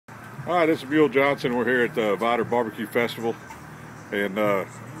Hi, this is Buell Johnson. We're here at the Vidor BBQ Festival, and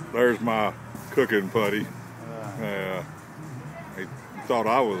there's my cooking buddy. He thought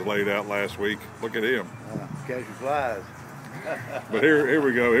I was laid out last week. Look at him. Catch your flies. But here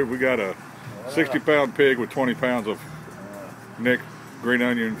we go. Here we got a 60-pound pig with 20 pounds of neck green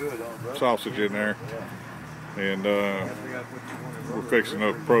onion sausage in there, and we're fixing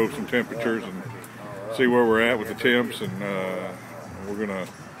to probe some temperatures and see where we're at with the temps, and we're gonna.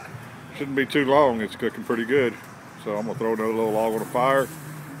 Shouldn't be too long. It's cooking pretty good. So I'm gonna throw another little log on the fire,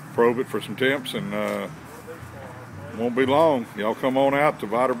 probe it for some temps, and won't be long. Y'all come on out to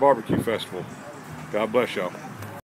Vidor BBQ Festival. God bless y'all.